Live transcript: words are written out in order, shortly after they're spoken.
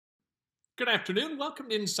Good afternoon. Welcome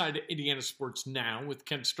to Inside Indiana Sports Now with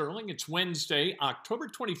Ken Sterling. It's Wednesday, October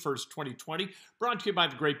 21st, 2020, brought to you by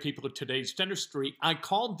the great people of Today's Dentistry. I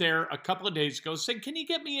called there a couple of days ago, said, can you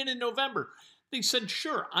get me in November? They said,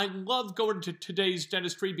 sure. I love going to Today's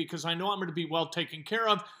Dentistry because I know I'm going to be well taken care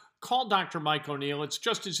of. Call Dr. Mike O'Neill. It's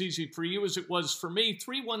just as easy for you as it was for me.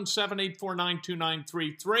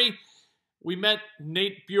 317-849-2933. We met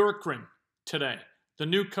Nate Bjorkgren today, the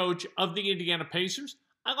new coach of the Indiana Pacers.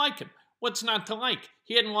 I like him. What's not to like?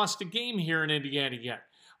 He hadn't lost a game here in Indiana yet.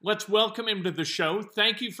 Let's welcome him to the show.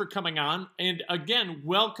 Thank you for coming on. And again,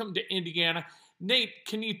 welcome to Indiana. Nate,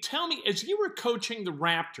 can you tell me, as you were coaching the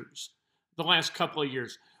Raptors the last couple of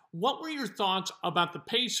years, what were your thoughts about the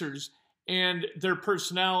Pacers and their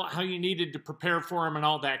personnel, how you needed to prepare for them and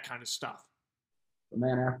all that kind of stuff?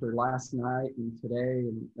 Man, after last night and today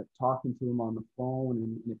and talking to him on the phone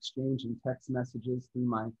and exchanging text messages through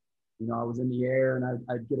my I was in the air and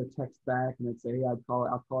I'd get a text back and I'd say, hey,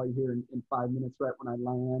 I'll call you here in 5 minutes right when I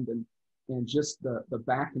land. And just the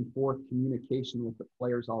back and forth communication with the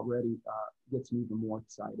players already gets me even more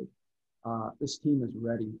excited. This team is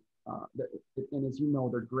ready. And as you know,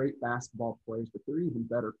 they're great basketball players, but they're even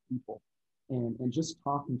better people. And just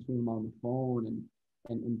talking to them on the phone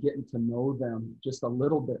and getting to know them just a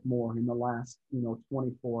little bit more in the last,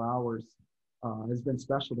 24 hours has been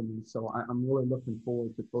special to me. So I'm really looking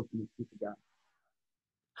forward to coaching this group of guys.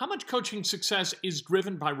 How much coaching success is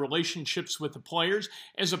driven by relationships with the players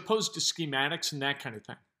as opposed to schematics and that kind of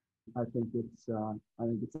thing? I think it's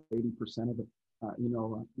 80% of it.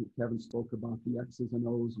 Kevin spoke about the X's and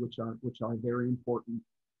O's, which are very important.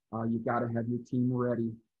 You got to have your team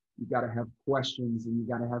ready. You got to have questions and you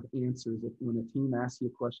got to have answers. When a team asks you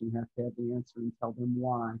a question, you have to have the answer and tell them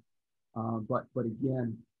why. But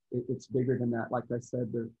again, it's bigger than that. Like I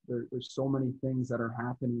said, there's so many things that are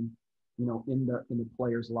happening, in the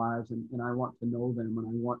players' lives, and I want to know them and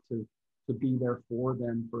I want to be there for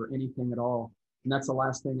them for anything at all. And that's the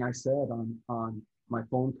last thing I said on my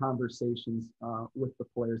phone conversations with the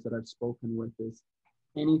players that I've spoken with is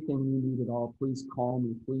anything you need at all, please call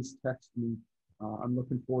me, please text me. I'm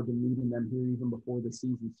looking forward to meeting them here even before the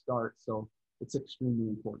season starts. So it's extremely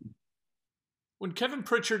important. When Kevin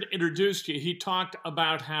Pritchard introduced you, he talked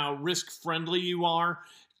about how risk-friendly you are.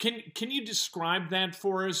 Can you describe that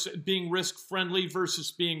for us, being risk-friendly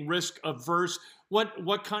versus being risk-averse?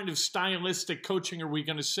 What kind of stylistic coaching are we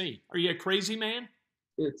going to see? Are you a crazy man?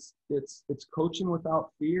 It's coaching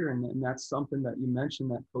without fear, and that's something that you mentioned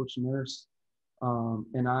that Coach Nurse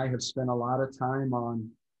and I have spent a lot of time on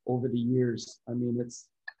over the years. I mean,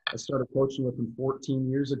 I started coaching with him 14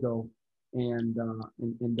 years ago. And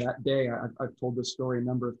in that day, I've told this story a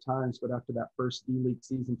number of times, but after that first D-League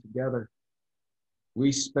season together,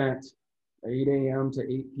 we spent 8 a.m. to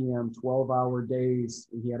 8 p.m., 12-hour days.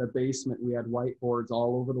 He had a basement. We had whiteboards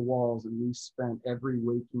all over the walls, and we spent every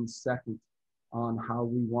waking second on how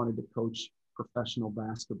we wanted to coach professional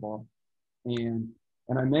basketball. And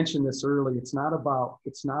I mentioned this early. It's not about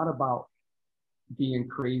being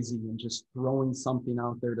crazy and just throwing something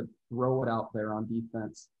out there to throw it out there on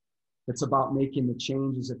defense. It's about making the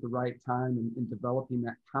changes at the right time and developing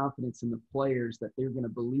that confidence in the players that they're going to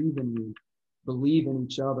believe in you, believe in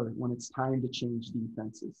each other when it's time to change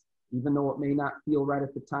defenses. Even though it may not feel right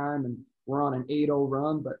at the time and we're on an 8-0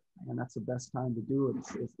 run, but man, that's the best time to do it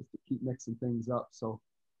is to keep mixing things up. So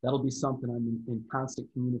that'll be something I'm in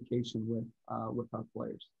constant communication with our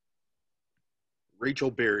players. Rachel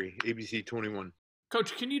Berry, ABC 21.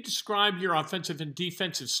 Coach, can you describe your offensive and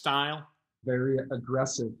defensive style? Very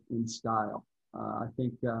aggressive in style. I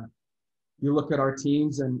think you look at our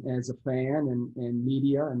teams and as a fan and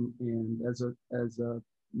media and as a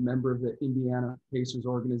member of the Indiana Pacers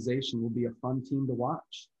organization will be a fun team to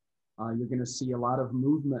watch. You're going to see a lot of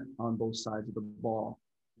movement on both sides of the ball.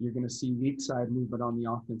 You're going to see weak side movement on the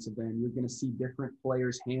offensive end. You're going to see different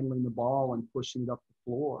players handling the ball and pushing it up the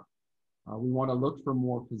floor. We want to look for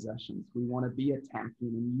more possessions. We want to be attacking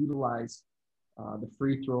and utilize the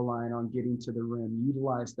free throw line on getting to the rim,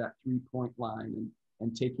 utilize that three-point line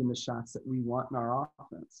and taking the shots that we want in our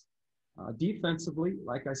offense. Defensively,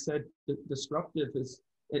 like I said, disruptive is,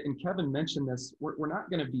 and Kevin mentioned this, we're not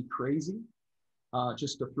going to be crazy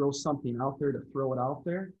just to throw something out there to throw it out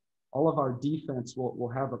there. All of our defense will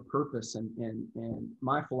have a purpose, and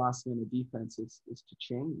my philosophy in the defense is to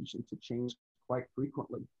change and to change quite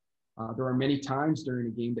frequently. There are many times during a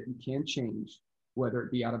game that you can change, whether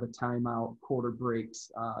it be out of a timeout, quarter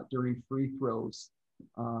breaks, during free throws.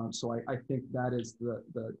 So I think that is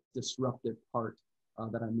the disruptive part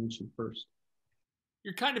that I mentioned first.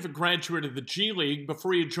 You're kind of a graduate of the G League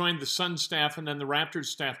before you joined the Sun staff and then the Raptors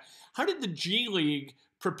staff. How did the G League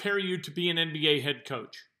prepare you to be an NBA head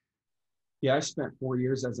coach? Yeah, I spent 4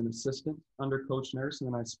 years as an assistant under Coach Nurse,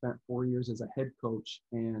 and then I spent 4 years as a head coach.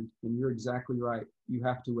 And you're exactly right. You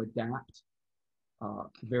have to adapt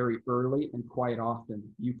very early and quite often.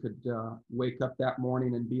 You could wake up that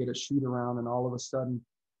morning and be at a shoot around, and all of a sudden,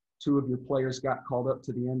 two of your players got called up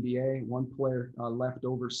to the NBA. One player left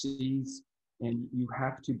overseas, and you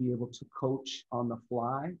have to be able to coach on the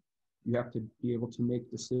fly. You have to be able to make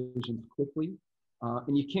decisions quickly.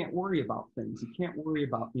 And you can't worry about things. You can't worry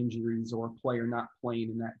about injuries or a player not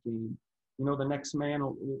playing in that game. You know, the next man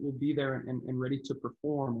will be there and ready to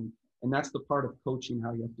perform. And that's the part of coaching,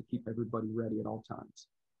 how you have to keep everybody ready at all times.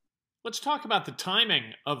 Let's talk about the timing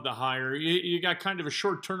of the hire. You got kind of a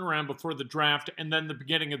short turnaround before the draft and then the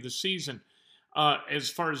beginning of the season. As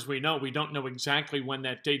far as we know, we don't know exactly when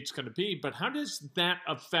that date's going to be, but how does that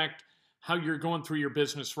affect how you're going through your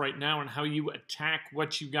business right now and how you attack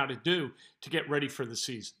what you got to do to get ready for the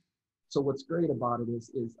season? So what's great about it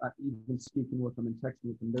is I've been speaking with them and texting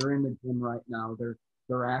with them. They're in the gym right now.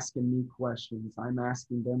 They're asking me questions. I'm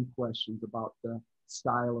asking them questions about the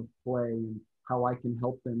style of play and how I can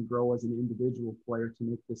help them grow as an individual player to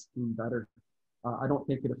make this team better. I don't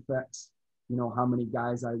think it affects, how many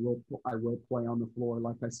guys I will play on the floor.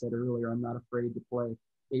 Like I said earlier, I'm not afraid to play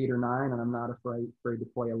 8 or 9, and I'm not afraid to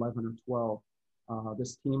play 11 or 12.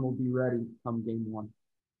 This team will be ready come game 1.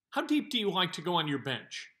 How deep do you like to go on your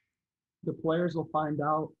bench? The players will find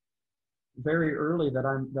out very early that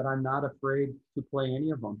I'm not afraid to play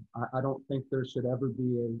any of them. I don't think there should ever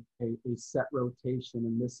be a set rotation,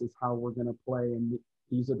 and this is how we're going to play, and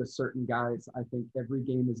these are the certain guys. I think every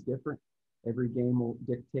game is different. Every game will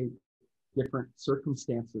dictate different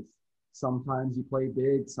circumstances. Sometimes you play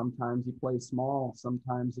big, sometimes you play small,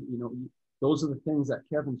 sometimes, those are the things that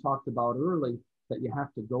Kevin talked about early that you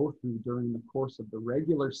have to go through during the course of the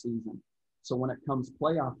regular season. So when it comes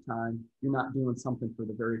playoff time, you're not doing something for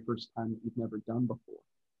the very first time that you've never done before.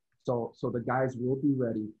 So the guys will be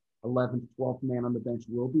ready. 11th, 12th man on the bench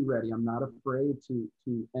will be ready. I'm not afraid to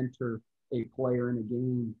enter a player in a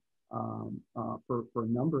game for a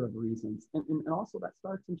number of reasons. And also that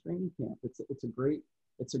starts in training camp. It's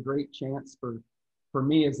a great chance for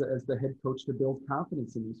me as the head coach to build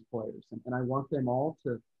confidence in these players. And I want them all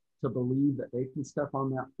to believe that they can step on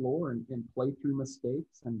that floor and play through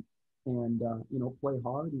mistakes and play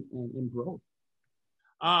hard and grow.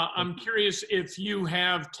 I'm curious if you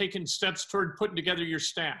have taken steps toward putting together your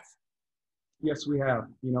staff. Yes, we have.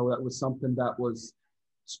 That was something that was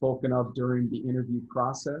spoken of during the interview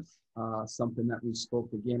process, something that we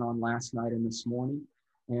spoke again on last night and this morning.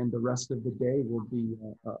 And the rest of the day will be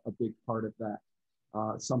a big part of that.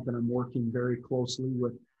 Something I'm working very closely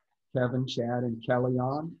with Kevin, Chad, and Kelly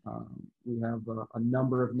on. We have a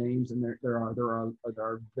number of names, and there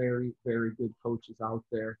are very, very good coaches out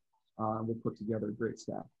there. We'll put together a great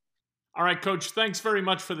staff. All right, Coach, thanks very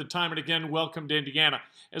much for the time. And again, welcome to Indiana.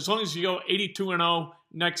 As long as you go 82-0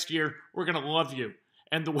 next year, we're going to love you.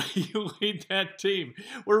 And the way you lead that team,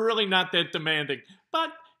 we're really not that demanding.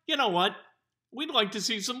 But you know what? We'd like to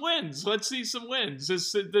see some wins. Let's see some wins.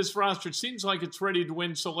 This roster seems like it's ready to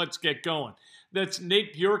win, so let's get going. That's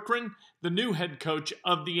Nate Bjorkgren, the new head coach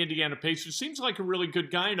of the Indiana Pacers. Seems like a really good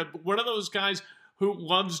guy, and one of those guys who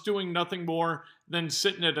loves doing nothing more than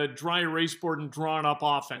sitting at a dry erase board and drawing up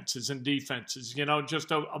offenses and defenses.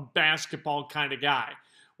 Just a basketball kind of guy,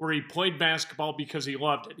 where he played basketball because he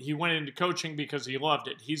loved it. He went into coaching because he loved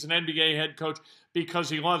it. He's an NBA head coach because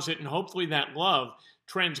he loves it, and hopefully that love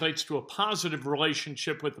translates to a positive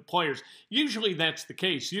relationship with the players. Usually that's the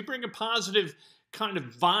case. You bring a positive kind of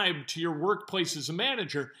vibe to your workplace as a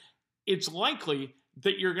manager, it's likely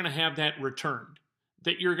that you're going to have that returned,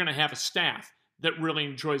 that you're going to have a staff that really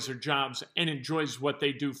enjoys their jobs and enjoys what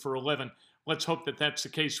they do for a living. Let's hope that that's the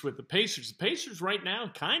case with the Pacers. The Pacers right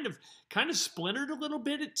now kind of splintered a little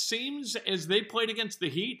bit, it seems, as they played against the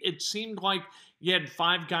Heat. It seemed like you had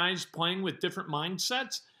 5 guys playing with different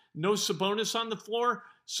mindsets. No Sabonis on the floor.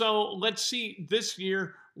 So let's see this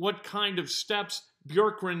year what kind of steps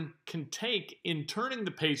Bjorkgren can take in turning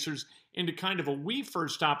the Pacers into kind of a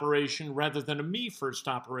we-first operation rather than a me-first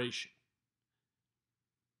operation.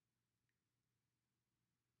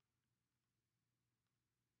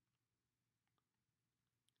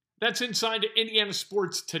 That's Inside Indiana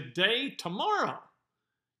Sports today. Tomorrow,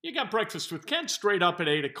 you got Breakfast with Kent straight up at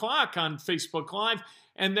 8 o'clock on Facebook Live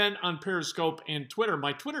and then on Periscope and Twitter.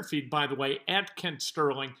 My Twitter feed, by the way, at Kent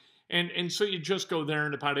Sterling. And so you just go there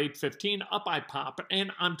and about 8:15, up I pop, and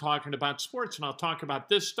I'm talking about sports, and I'll talk about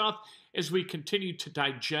this stuff as we continue to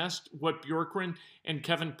digest what Bjorkgren and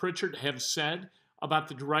Kevin Pritchard have said about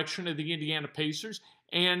the direction of the Indiana Pacers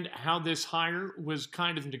and how this hire was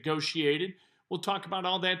kind of negotiated. We'll talk about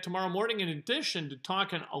all that tomorrow morning, in addition to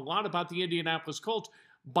talking a lot about the Indianapolis Colts.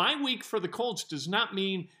 Bye week for the Colts does not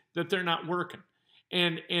mean that they're not working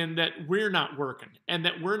and that we're not working and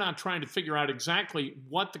that we're not trying to figure out exactly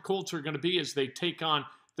what the Colts are going to be as they take on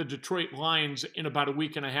the Detroit Lions in about a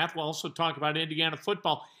week and a half. We'll also talk about Indiana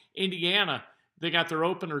football. Indiana, they got their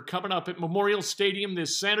opener coming up at Memorial Stadium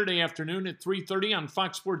this Saturday afternoon at 3:30 on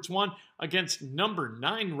Fox Sports 1 against number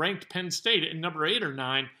 9 ranked Penn State and number 8 or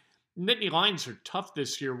 9. Nittany Lions are tough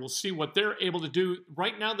this year. We'll see what they're able to do.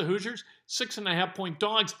 Right now, the Hoosiers, 6.5-point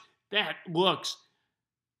dogs. That looks,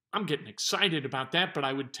 I'm getting excited about that, but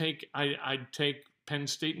I'd take Penn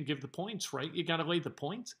State and give the points, right? You got to lay the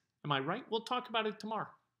points. Am I right? We'll talk about it tomorrow.